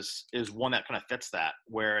is one that kind of fits that,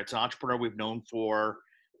 where it's an entrepreneur we've known for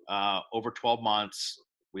over 12 months.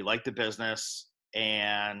 We like the business,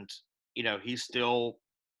 and he's still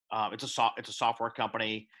it's a software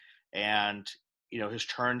company, and his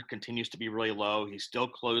churn continues to be really low. He's still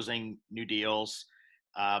closing new deals.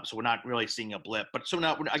 So we're not really seeing a blip. But so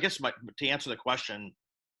now, I guess to answer the question,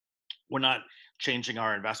 we're not changing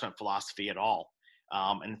our investment philosophy at all.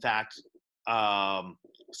 In fact,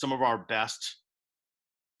 some of our best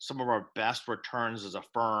returns as a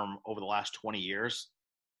firm over the last 20 years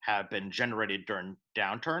have been generated during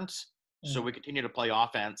downturns. Mm-hmm. So we continue to play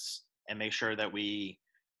offense and make sure that we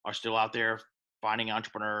are still out there finding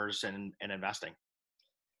entrepreneurs and investing.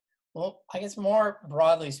 Well, I guess more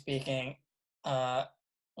broadly speaking,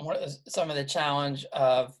 what is some of the challenge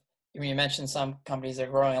of, you mentioned some companies are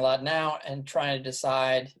growing a lot now and trying to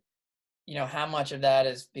decide, how much of that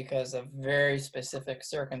is because of very specific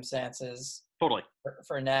circumstances. Totally.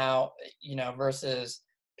 For now, versus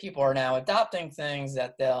people are now adopting things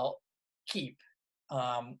that they'll keep.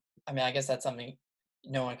 I guess that's something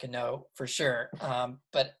no one can know for sure.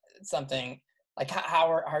 But something like how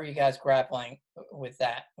are you guys grappling with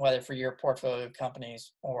that, whether for your portfolio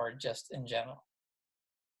companies or just in general?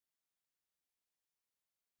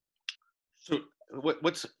 So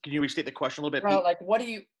can you restate the question a little bit? Well, like what do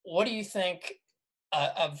you think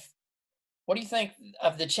of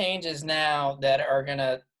the changes now that are going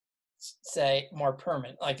to say more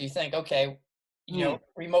permanent? Like, do you think, okay,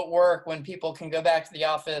 remote work, when people can go back to the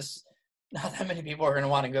office, not that many people are going to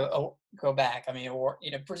want to go back.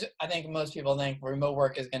 I think most people think remote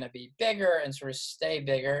work is going to be bigger and sort of stay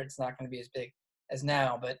bigger. It's not going to be as big as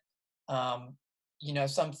now, but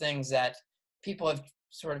some things that people have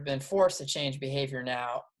sort of been forced to change behavior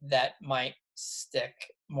now that might stick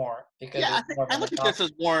more because Yeah, there's more of I an look at this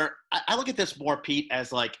as more. I look at this more, Pete,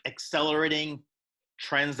 as like accelerating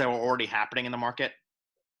trends that were already happening in the market,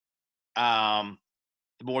 um,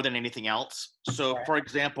 more than anything else. So, right, for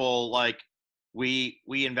example, like we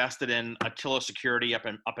invested in Attila Security up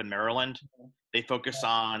in Maryland. They focus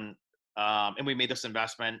on, and we made this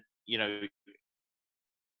investment. You know,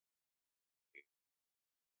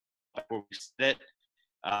 where we sit,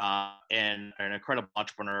 and an incredible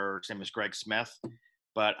entrepreneur. His name is Greg Smith.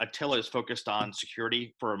 But Attila is focused on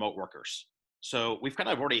security for remote workers. So we've kind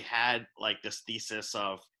of already had like this thesis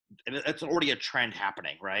of, and it's already a trend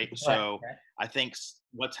happening, right? right, So right. I think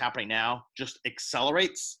what's happening now just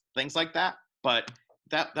accelerates things like that. But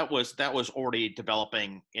that was already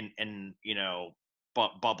developing in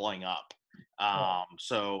bubbling up. Right.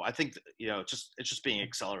 So I think it's just being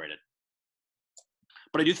accelerated.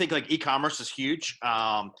 But I do think like e-commerce is huge.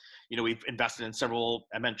 We've invested in several.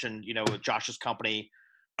 I mentioned with Josh's company,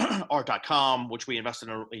 art.com, which we invested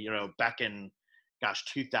in, back in,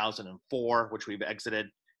 2004, which we've exited.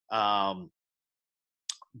 But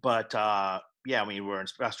yeah, I mean, we're an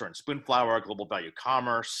investor in Spoonflower, Global Value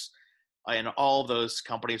Commerce, and all of those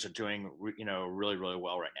companies are doing, really, really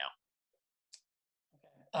well right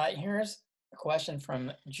now. Here's a question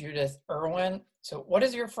from Judith Irwin. So what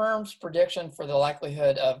is your firm's prediction for the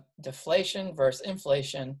likelihood of deflation versus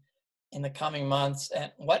inflation in the coming months?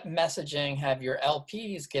 And what messaging have your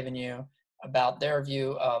LPs given you about their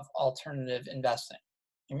view of alternative investing?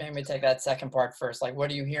 And maybe take that second part first. Like, what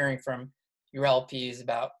are you hearing from your LPs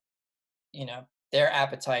about, their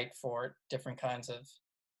appetite for different kinds of?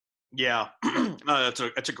 Yeah,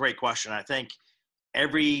 it's a great question. I think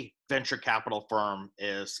every venture capital firm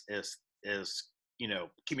is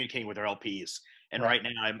communicating with their LPs. And Right.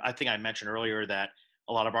 right now, I think I mentioned earlier that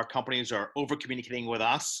a lot of our companies are over communicating with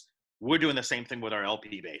us. We're doing the same thing with our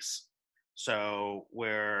LP base. So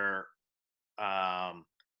we're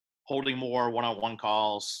holding more one-on-one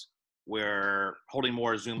calls. We're holding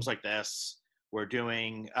more Zooms like this. We're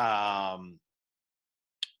doing I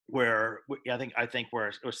think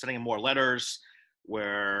we're sending more letters.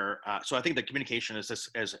 So I think the communication is just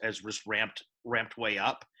ramped way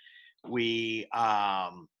up.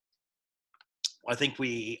 I think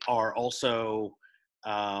we are also,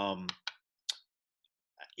 from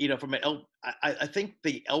I think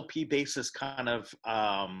the LP base is kind of,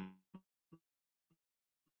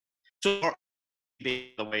 so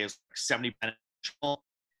the way is 70%.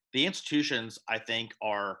 The institutions, I think,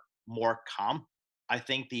 are more calm. I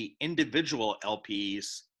think the individual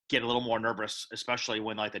LPs get a little more nervous, especially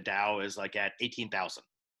when like the Dow is like at 18,000.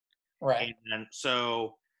 Right. And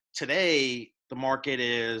so today the market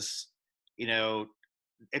is,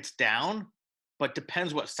 it's down, but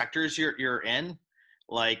depends what sectors you're in.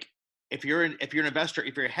 Like if you're an investor,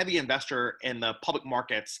 if you're a heavy investor in the public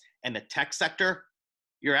markets and the tech sector,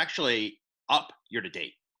 you're actually up year to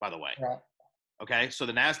date, by the way. Right. Okay, so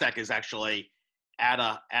the Nasdaq is actually at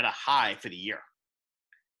a high for the year.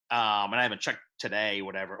 And I haven't checked today,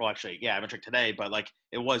 whatever. Well, actually, yeah, I haven't checked today, but like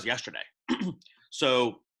it was yesterday.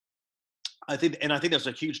 So I think there's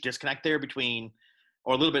a huge disconnect there between,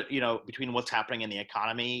 or a little bit, between what's happening in the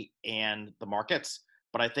economy and the markets.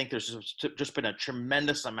 But I think there's just been a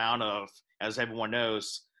tremendous amount of, as everyone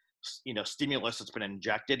knows, stimulus that's been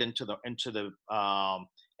injected into the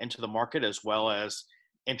market, as well as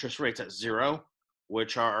interest rates at zero,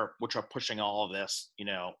 which are pushing all of this,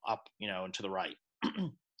 up, and to the right.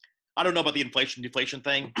 I don't know about the inflation deflation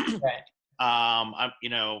thing. Right. I'll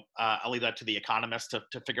leave that to the economists to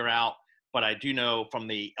figure out. But I do know from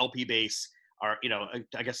the LP base, I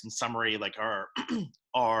guess in summary, like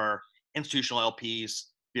our institutional LPs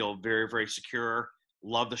feel very, very secure,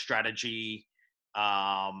 love the strategy,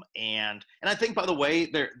 and I think, by the way,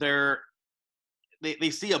 they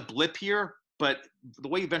see a blip here, but the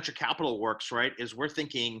way venture capital works, right, is we're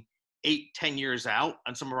thinking 8-10 years out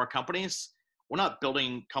on some of our companies. We're not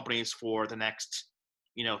building companies for the next,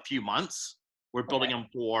 few months. We're building them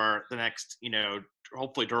for the next,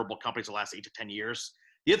 hopefully durable companies that last 8 to 10 years.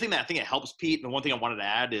 The other thing that I think it helps, Pete, and one thing I wanted to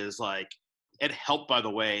add is like, it helped, by the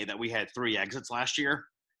way, that we had 3 exits last year.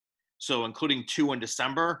 So including 2 in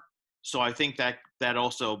December. So I think that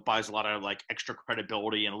also buys a lot of like extra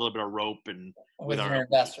credibility and a little bit of rope and With your our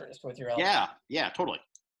investors, with your LPs. Yeah, totally.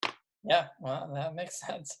 Yeah, well, that makes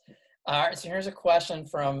sense. All right, so here's a question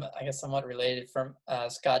from, I guess, somewhat related from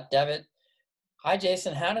Scott Devitt. Hi,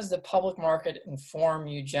 Jason. How does the public market inform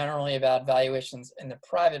you generally about valuations in the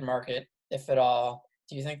private market, if at all?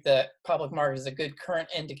 Do you think the public market is a good current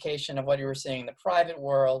indication of what you were seeing in the private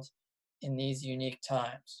world in these unique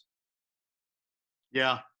times?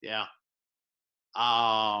 Yeah, yeah.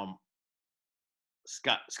 Um,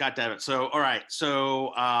 Scott Devitt. So, all right.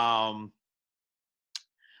 So, I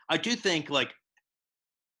do think like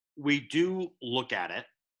we do look at it,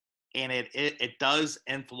 and it does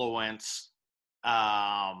influence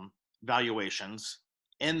valuations.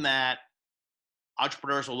 In that,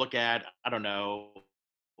 entrepreneurs will look at, I don't know,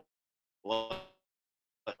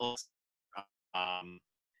 um,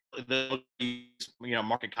 the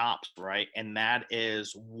market comps, right? And that's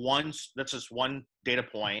just one data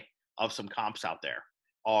point of some comps out there.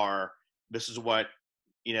 Or this is what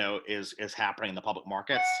is happening in the public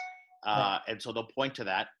markets, Right. and so they'll point to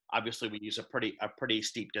that. Obviously, we use a pretty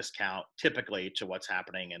steep discount typically to what's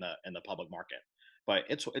happening in the public market, but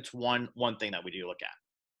it's one thing that we do look at.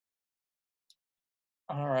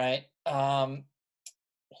 All right.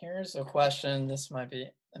 Here's a question. This might be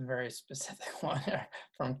a very specific one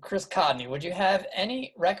from Chris Codney. Would you have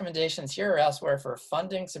any recommendations here or elsewhere for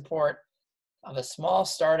funding support of a small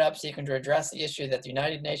startup seeking to address the issue that the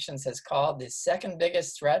United Nations has called the second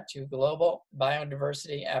biggest threat to global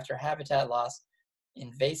biodiversity after habitat loss?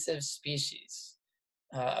 Invasive species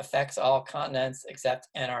affects all continents except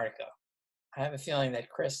Antarctica. I have a feeling that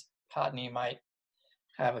Chris Codney might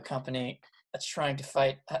have a company that's trying to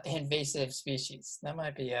fight invasive species. That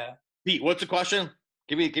might be a. Pete, what's the question?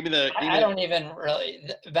 Give me the. I don't even really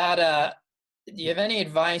that. Do you have any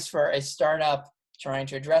advice for a startup trying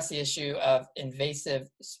to address the issue of invasive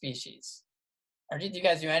species? Or did you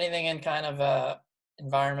guys do anything in kind of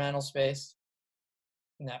environmental space?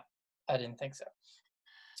 No, I didn't think so.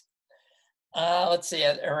 Let's see.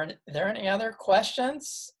 Are there any other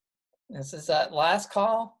questions? This is that last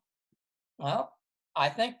call. Well, I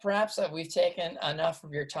think perhaps we've taken enough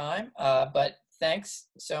of your time, but thanks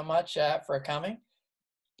so much for coming.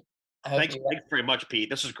 Thanks very much, Pete.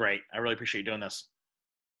 This is great. I really appreciate you doing this.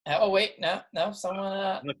 Oh, wait, no,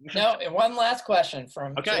 someone, no, one last question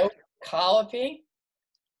from Okay. Joe Colopy.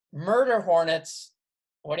 Murder hornets,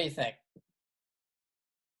 what do you think?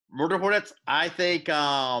 Murder hornets, I think,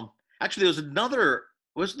 actually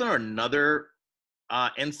wasn't there another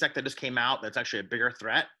insect that just came out that's actually a bigger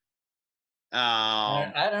threat?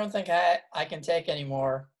 I don't think I can take any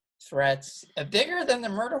more threats. Bigger than the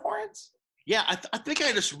murder hornets? Yeah, I think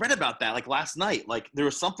I just read about that like last night. Like there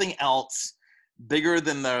was something else bigger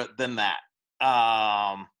than that.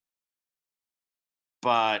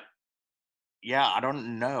 But yeah, I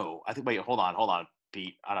don't know. I think wait, hold on,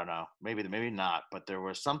 Pete. I don't know. Maybe not. But there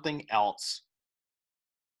was something else.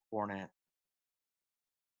 Hornet.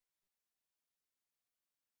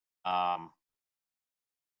 I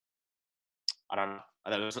don't know.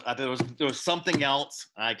 There was something else.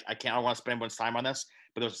 I don't want to spend much time on this,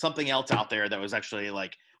 but there was something else out there that was actually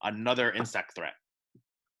like another insect threat.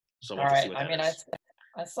 So we'll All have to see right. what that is.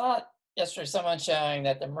 I saw yesterday someone showing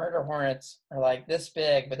that the murder hornets are like this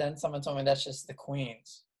big, but then someone told me that's just the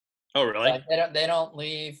queens. Oh, really? Like they don't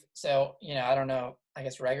leave. So I don't know. I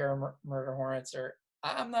guess regular murder hornets are.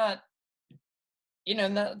 I'm not.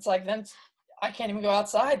 It's like then I can't even go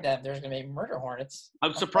outside. Then there's gonna be murder hornets.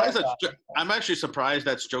 I'm actually surprised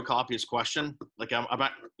that's Joe Coffey's question. Like I'm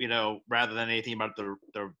not, rather than anything about the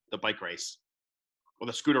bike race or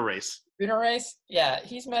the scooter race. Scooter race? Yeah,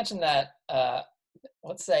 he's mentioned that.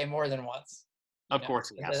 Let's say more than once. Of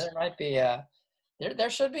course, yes. There might be there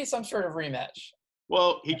should be some sort of rematch.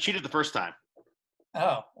 Well, he cheated the first time.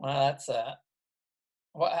 Oh, well, that's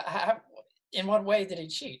in what way did he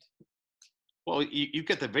cheat? Well, you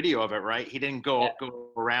get the video of it, right? He didn't go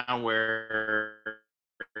around where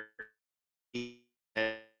he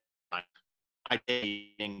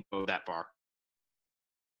didn't go that far.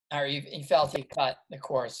 Or he felt he cut the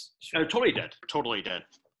course. Sure. Totally did.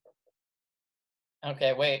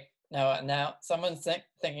 Okay, wait. No, now someone's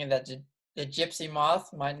thinking that the gypsy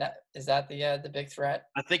moth might not. Is that the big threat?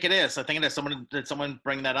 I think it is. Did someone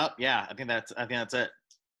bring that up? Yeah, I think that's it.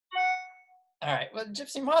 All right. Well,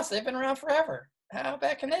 gypsy moths, they've been around forever. How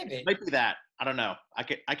bad can they be? Might be that. I don't know. I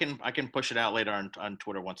can push it out later on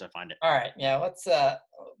Twitter once I find it. All right. Yeah. Let's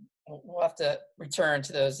we'll have to return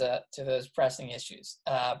to those pressing issues.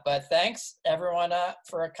 But thanks everyone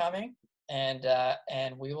for coming, and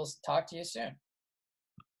we will talk to you soon.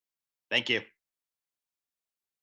 Thank you.